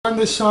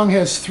This song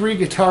has 3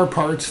 guitar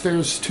parts.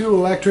 There's 2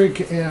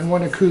 electric and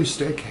 1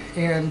 acoustic,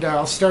 and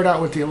I'll start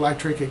out with the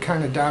electric. It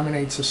kind of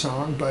dominates the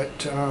song, but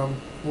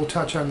we'll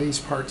touch on these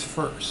parts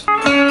first.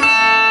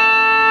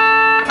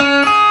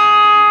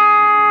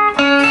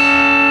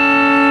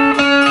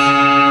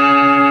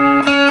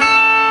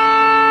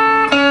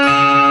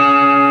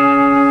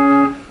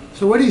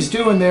 So what he's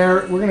doing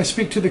there, we're going to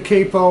speak to the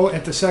capo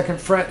at the 2nd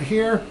fret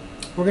here.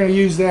 We're going to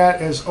use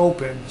that as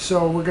open.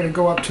 So we're going to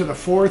go up to the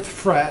 4th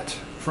fret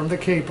from the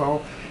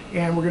capo,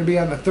 and we're going to be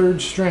on the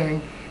 3rd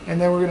string, and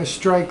then we're going to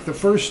strike the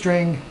 1st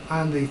string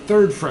on the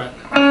 3rd fret.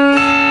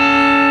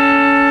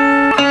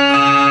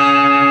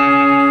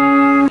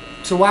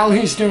 So while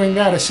he's doing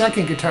that, a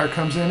second guitar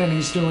comes in and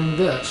he's doing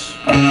this.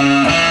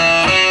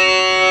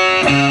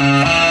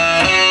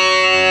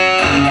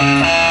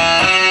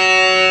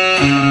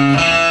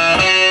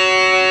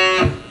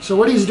 So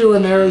what he's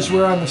doing there is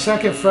we're on the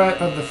 2nd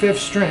fret of the 5th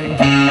string,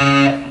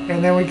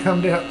 and then we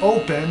come to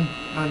open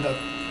on the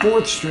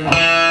 4th string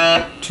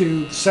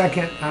to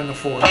 2nd on the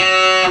 4th.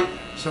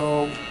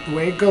 So the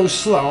way it goes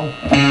slow.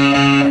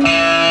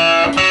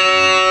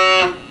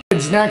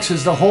 Next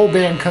is the whole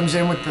band comes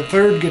in with the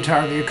 3rd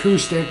guitar, the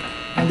acoustic,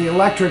 and the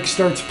electric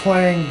starts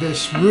playing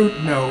this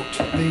root note,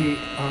 the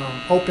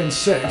open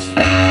 6. He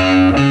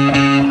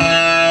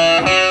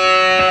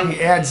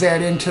adds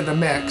that into the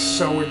mix,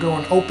 so we're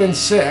going open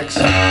 6,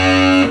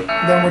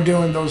 then we're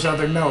doing those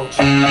other notes.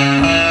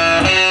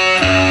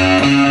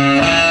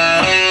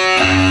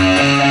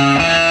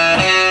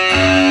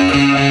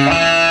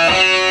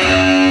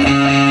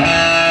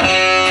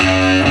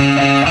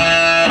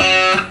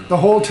 The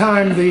whole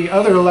time the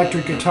other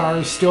electric guitar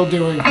is still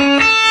doing.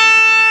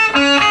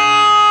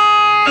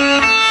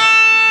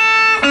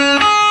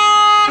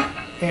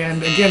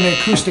 And again the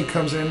acoustic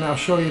comes in, and I'll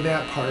show you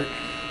that part.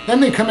 Then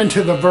they come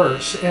into the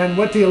verse, and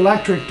what the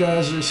electric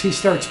does is he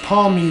starts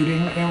palm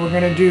muting, and we're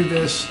going to do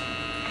this.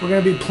 We're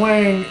going to be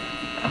playing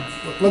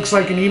what looks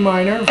like an E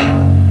minor,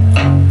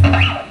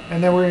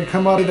 and then we're going to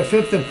come out of the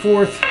 5th and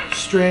 4th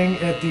string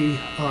at the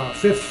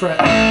 5th fret,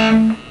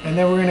 and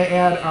then we're going to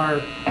add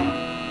our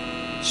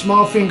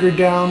small finger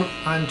down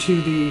onto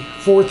the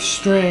 4th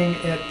string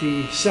at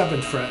the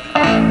 7th fret.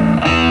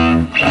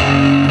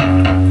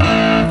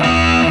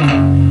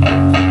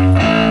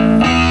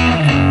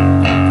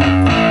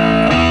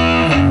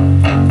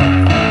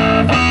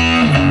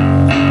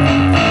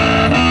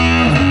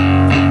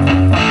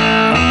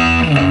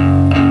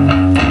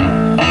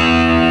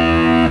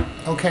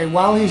 Okay,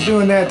 while he's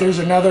doing that, there's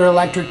another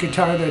electric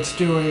guitar that's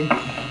playing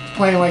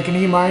like an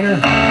E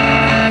minor.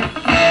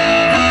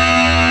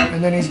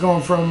 And then he's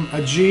going from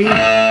a G,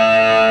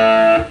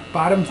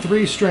 bottom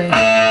 3 string,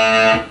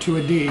 to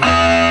a D.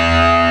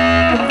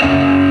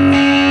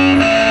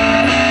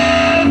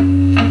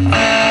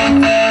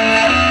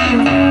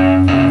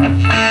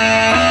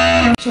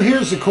 So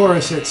here's the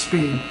chorus at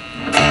speed.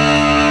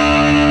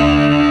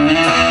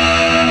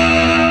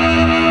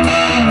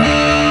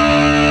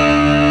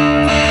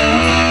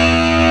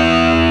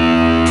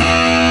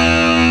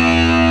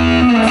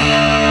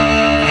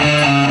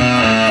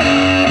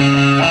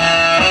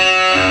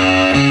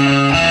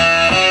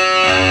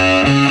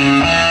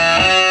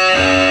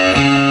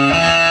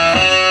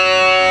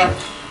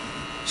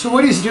 So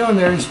what he's doing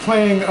there is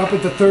playing up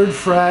at the 3rd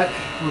fret.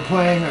 We're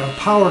playing a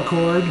power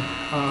chord.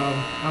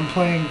 I'm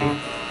playing the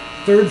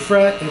 3rd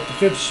fret at the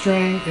 5th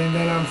string, and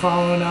then I'm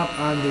following up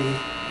on the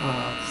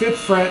 5th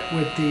fret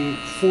with the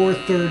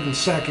 4th, 3rd, and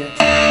 2nd.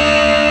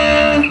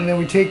 And then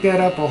we take that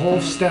up a whole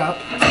step,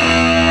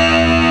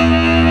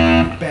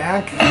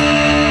 back,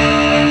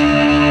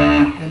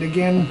 and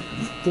again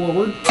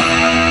forward.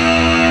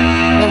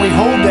 Then we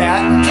hold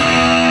that,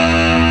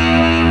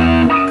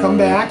 come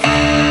back,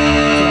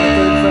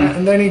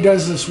 and then he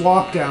does this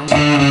walk down.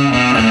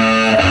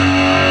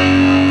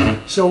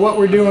 So what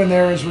we're doing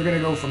there is we're going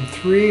to go from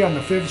 3 on the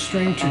 5th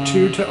string to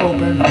 2 to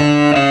open,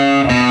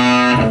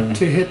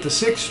 to hit the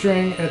 6th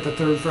string at the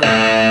 3rd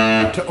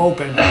fret to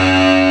open.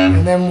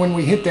 And then when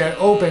we hit that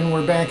open,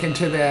 we're back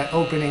into that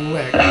opening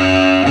lick.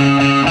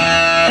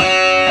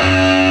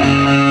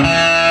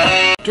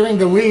 During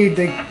the lead,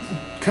 they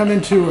come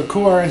into a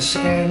chorus,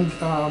 and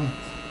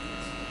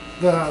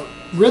the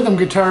rhythm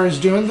guitar is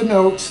doing the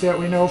notes that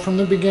we know from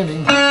the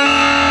beginning.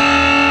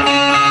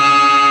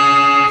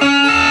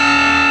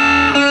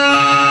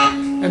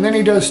 And then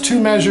he does 2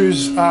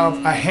 measures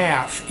of a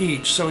half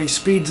each, so he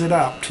speeds it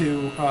up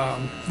to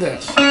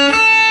this.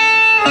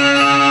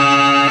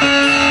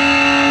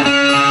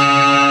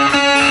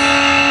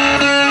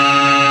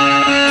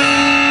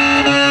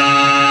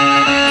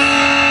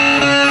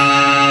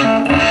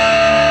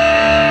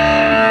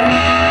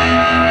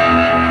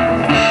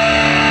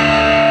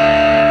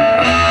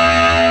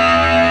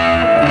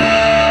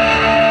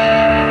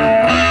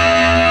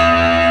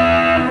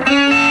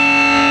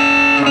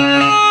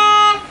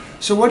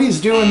 So what he's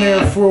doing there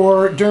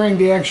during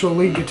the actual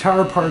lead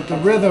guitar part, the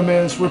rhythm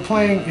is we're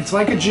playing, it's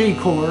like a G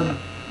chord,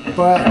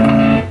 but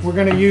we're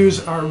going to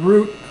use our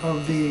root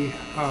of the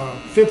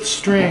 5th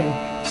string,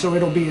 so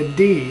it'll be a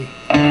D.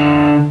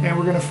 And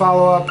we're going to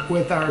follow up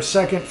with our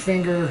second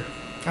finger,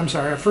 I'm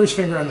sorry, our first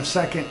finger on the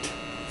second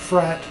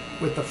fret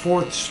with the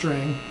fourth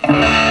string. And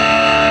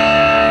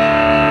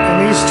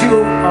these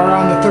two are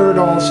on the third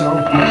also.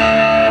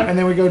 And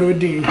then we go to a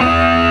D.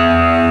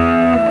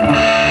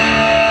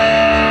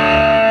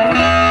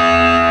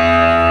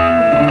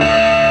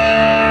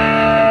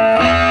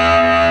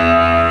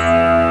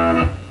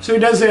 So he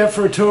does that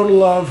for a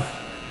total of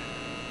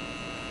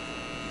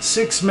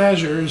 6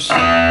 measures,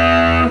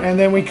 and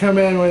then we come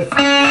in with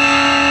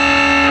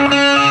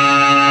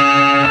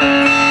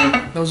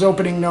those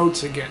opening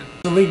notes again.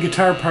 The lead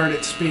guitar part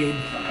at speed.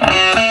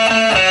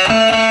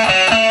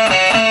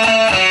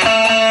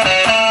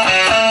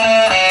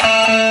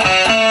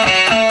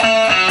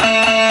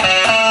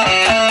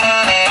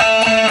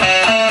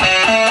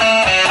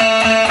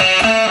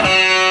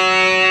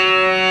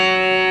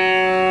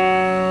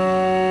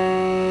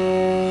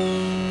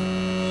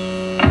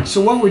 So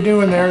what we're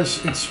doing there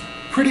is, it's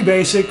pretty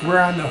basic. We're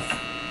on the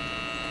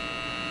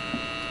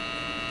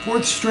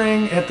 4th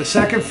string at the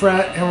 2nd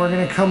fret, and we're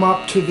going to come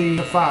up to the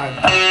 5.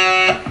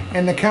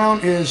 And the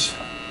count is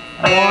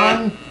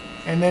 1,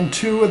 and then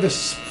 2 of the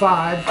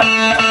 5,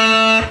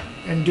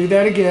 and do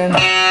that again.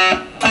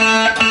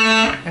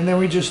 And then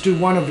we just do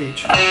 1 of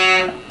each.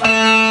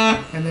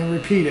 And then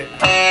repeat it.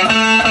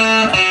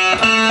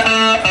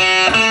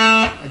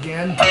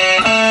 Again.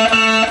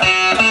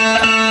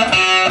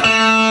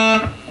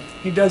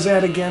 He does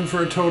that again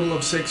for a total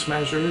of 6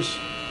 measures.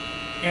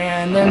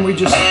 And then we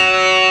just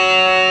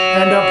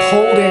end up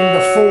holding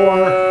the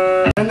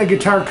 4. Then the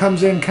guitar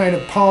comes in kind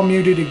of palm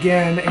muted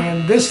again,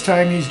 and this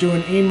time he's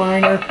doing E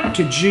minor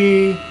to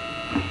G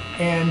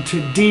and to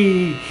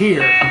D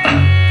here.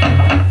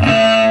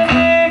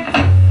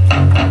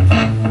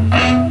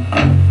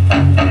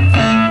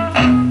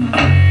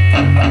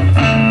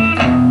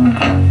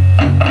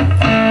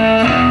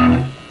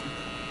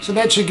 So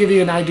that should give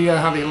you an idea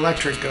how the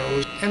electric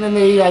goes. And then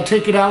they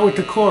take it out with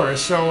the chorus.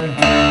 So